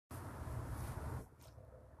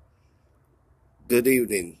Good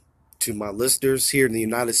evening to my listeners here in the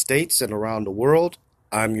United States and around the world.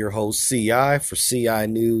 I'm your host, CI, for CI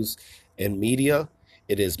News and Media.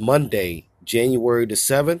 It is Monday, January the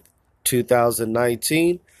 7th,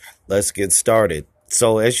 2019. Let's get started.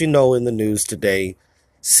 So, as you know, in the news today,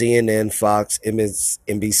 CNN, Fox,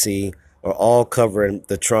 MSNBC are all covering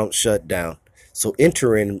the Trump shutdown. So,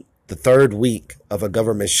 entering the third week of a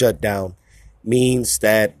government shutdown means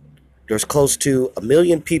that there's close to 1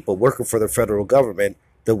 million people working for the federal government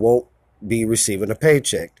that won't be receiving a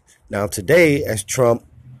paycheck. Now, today, as Trump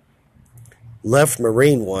left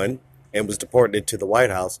Marine One and was deported to the White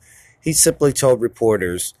House, he simply told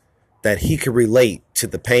reporters that he could relate to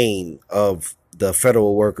the pain of the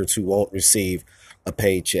federal workers who won't receive a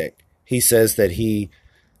paycheck. He says that he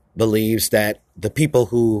believes that the people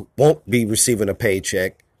who won't be receiving a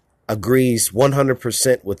paycheck agrees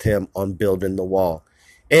 100% with him on building the wall.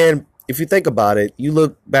 And if you think about it, you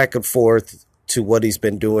look back and forth to what he's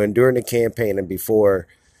been doing during the campaign and before.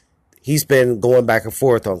 He's been going back and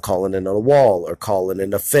forth on calling in a wall or calling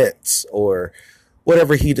in a fence or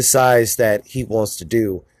whatever he decides that he wants to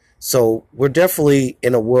do. So we're definitely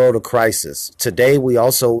in a world of crisis. Today, we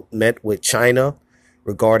also met with China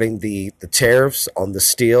regarding the tariffs on the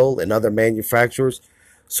steel and other manufacturers.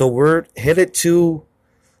 So we're headed to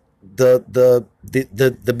the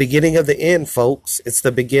beginning of the end, folks. It's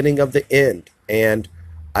the beginning of the end. And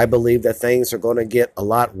I believe that things are going to get a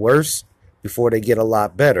lot worse before they get a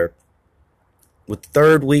lot better. With the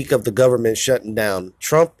third week of the government shutting down,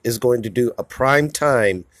 Trump is going to do a prime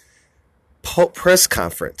time press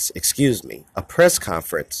conference, a press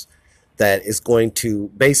conference that is going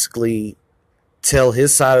to basically tell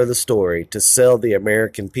his side of the story to sell the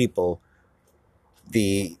American people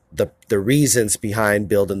the reasons behind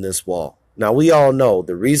building this wall. Now, we all know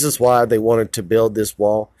the reasons why they wanted to build this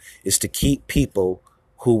wall is to keep people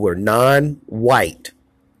who were non-white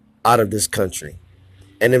out of this country.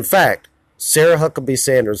 And in fact, Sarah Huckabee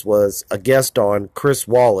Sanders was a guest on Chris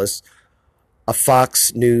Wallace, a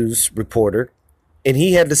Fox News reporter, and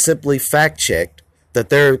he had to simply fact check that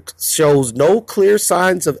there shows no clear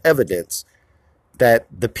signs of evidence that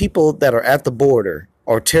the people that are at the border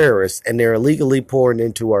are terrorists and they're illegally pouring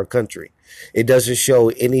into our country. It doesn't show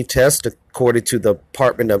any test according to the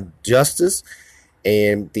Department of Justice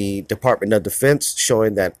and the Department of Defense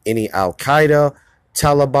showing that any Al-Qaeda,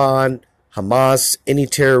 Taliban, Hamas, any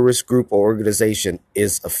terrorist group or organization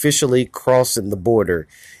is officially crossing the border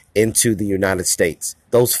into the United States.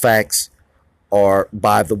 Those facts are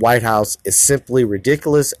by the White House is simply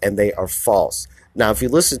ridiculous and they are false. Now, if you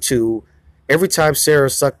listen to every time Sarah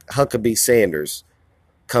Huckabee Sanders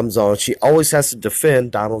comes on, she always has to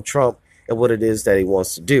defend Donald Trump and what it is that he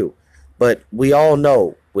wants to do. But we all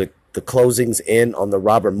know with the closings in on the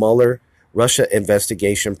Robert Mueller Russia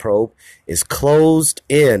investigation probe is closed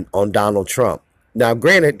in on Donald Trump. Now,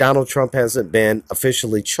 granted, Donald Trump hasn't been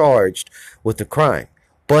officially charged with the crime,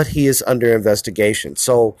 but he is under investigation.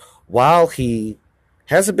 So while he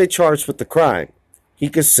hasn't been charged with the crime, he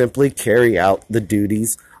could simply carry out the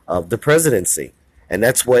duties of the presidency. And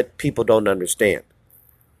that's what people don't understand.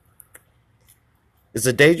 It's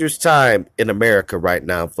a dangerous time in America right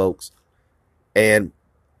now, folks. And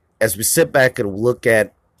as we sit back and look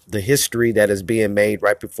at the history that is being made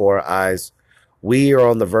right before our eyes, we are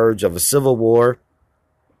on the verge of a civil war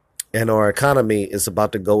and our economy is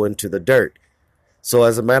about to go into the dirt. So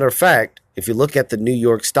as a matter of fact, if you look at the New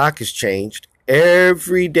York Stock Exchange,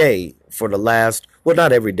 every day for the last, well,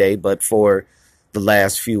 not every day, but for the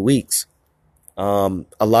last few weeks, a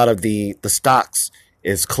lot of the stocks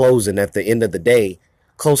is closing at the end of the day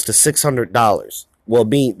close to $600. Well,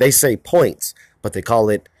 they say points, but they call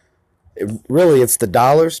it, really it's the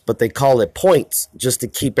dollars, but they call it points just to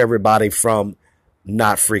keep everybody from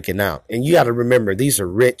not freaking out. And you got to remember, these are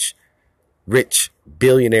rich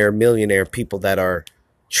billionaire, millionaire people that are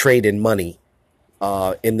trading money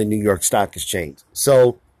in the New York Stock Exchange.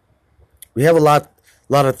 So we have a lot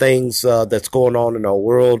of things that's going on in our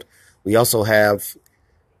world. We also have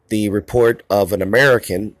the report of an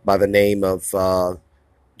American by the name of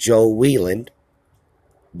Joe Whelan,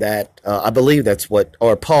 that I believe that's what,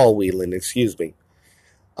 or Paul Whelan, excuse me,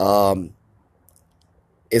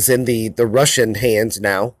 is in the Russian hands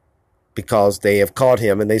now because they have caught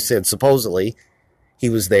him and they said supposedly he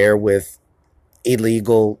was there with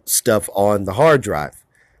illegal stuff on the hard drive.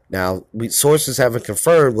 Now, sources haven't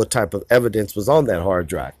confirmed what type of evidence was on that hard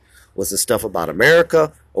drive. Was it stuff about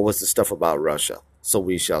America or was it stuff about Russia? So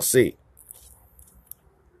we shall see.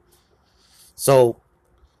 So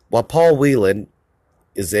while Paul Whelan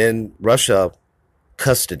is in Russia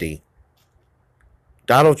custody,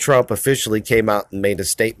 Donald Trump officially came out and made a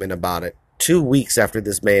statement about it, 2 weeks after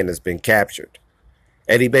this man has been captured.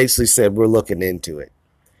 And he basically said, we're looking into it.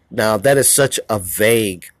 Now, that is such a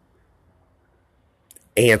vague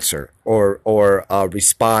answer or a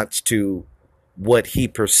response to what he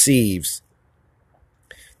perceives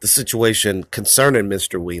the situation concerning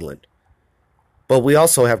Mr. Whelan. But we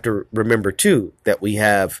also have to remember, too, that we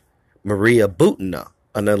have Maria Butina,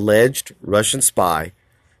 an alleged Russian spy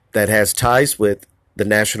that has ties with the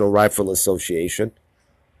National Rifle Association,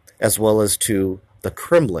 as well as to the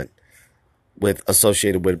Kremlin,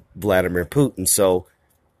 associated with Vladimir Putin. So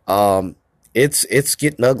it's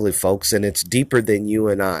getting ugly, folks, and it's deeper than you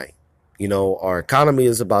and I. You know, our economy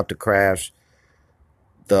is about to crash.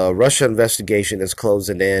 The Russia investigation is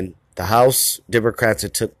closing in. The House Democrats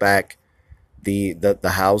have took back the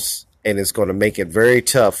House, and it's going to make it very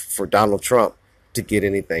tough for Donald Trump to get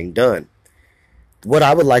anything done. What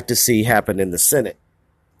I would like to see happen in the Senate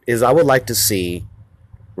is I would like to see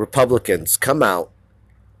Republicans come out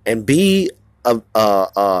and be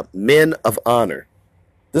men of honor.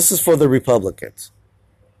 This is for the Republicans.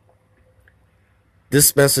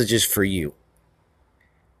 This message is for you.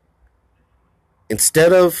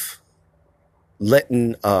 Instead of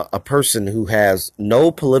letting a person who has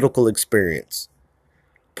no political experience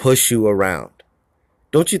push you around,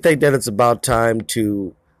 don't you think that it's about time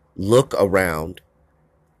to look around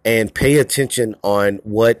and pay attention on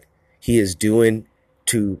what he is doing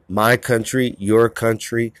to my country, your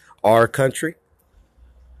country, our country?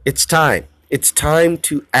 It's time. It's time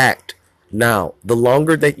to act now. The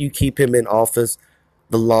longer that you keep him in office,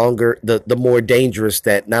 the more dangerous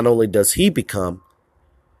that not only does he become,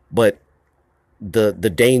 but the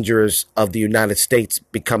dangers of the United States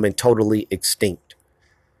becoming totally extinct.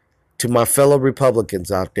 To my fellow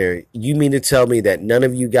Republicans out there, you mean to tell me that none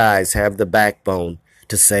of you guys have the backbone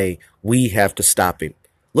to say we have to stop him?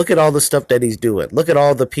 Look at all the stuff that he's doing. Look at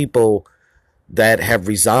all the people that have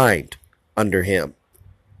resigned under him.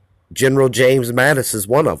 General James Mattis is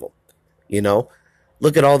one of them. You know,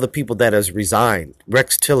 look at all the people that has resigned.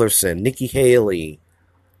 Rex Tillerson, Nikki Haley,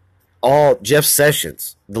 all Jeff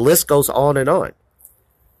Sessions. The list goes on and on.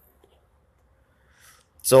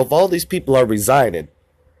 So if all these people are resigning,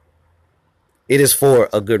 it is for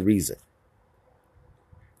a good reason.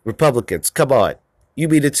 Republicans, come on. You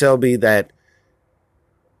mean to tell me that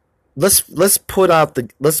let's put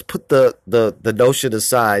the notion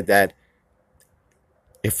aside that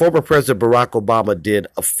if former President Barack Obama did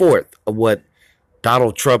a fourth of what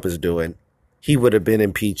Donald Trump is doing, he would have been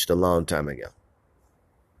impeached a long time ago.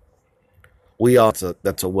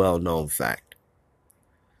 That's a well-known fact.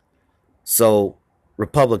 So,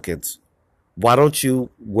 Republicans, why don't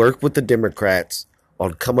you work with the Democrats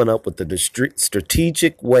on coming up with a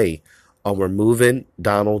strategic way on removing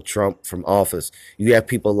Donald Trump from office? You have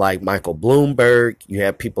people like Michael Bloomberg, you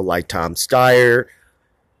have people like Tom Steyer,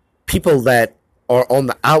 people that are on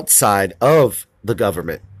the outside of the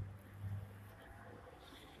government,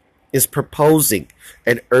 is proposing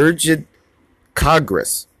an urgent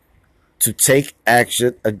Congress to take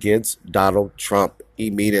action against Donald Trump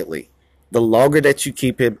immediately. The longer that you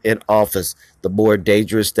keep him in office, the more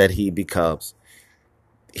dangerous that he becomes.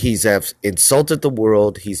 He's insulted the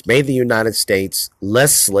world. He's made the United States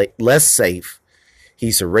less safe.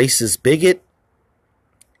 He's a racist bigot.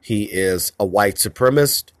 He is a white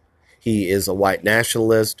supremacist. He is a white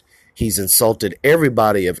nationalist. He's insulted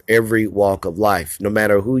everybody of every walk of life. No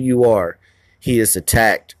matter who you are, he has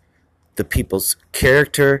attacked the people's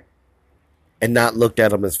character and not looked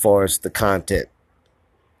at them as far as the content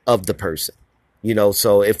of the person. You know,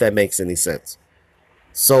 so if that makes any sense.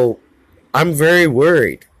 So I'm very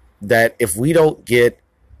worried that if we don't get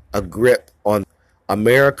a grip on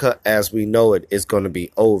America as we know it, is going to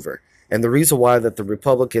be over. And the reason why that the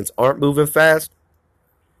Republicans aren't moving fast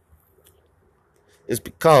is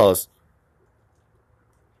because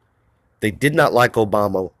they did not like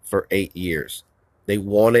Obama for 8 years. They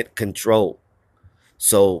wanted control.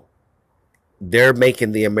 So they're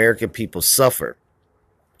making the American people suffer,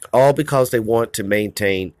 all because they want to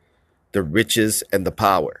maintain the riches and the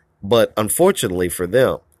power. But unfortunately for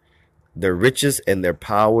them, their riches and their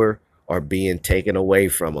power are being taken away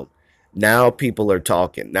from them. Now people are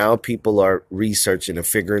talking. Now people are researching and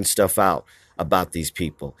figuring stuff out about these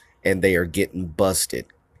people, and they are getting busted.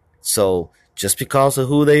 So just because of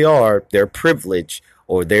who they are, their privilege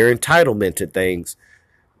or their entitlement to things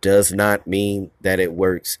does not mean that it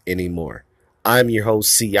works anymore. I'm your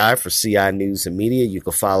host, CI, for CI News and Media. You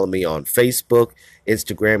can follow me on Facebook,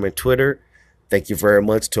 Instagram, and Twitter. Thank you very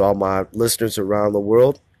much to all my listeners around the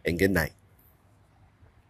world, and good night.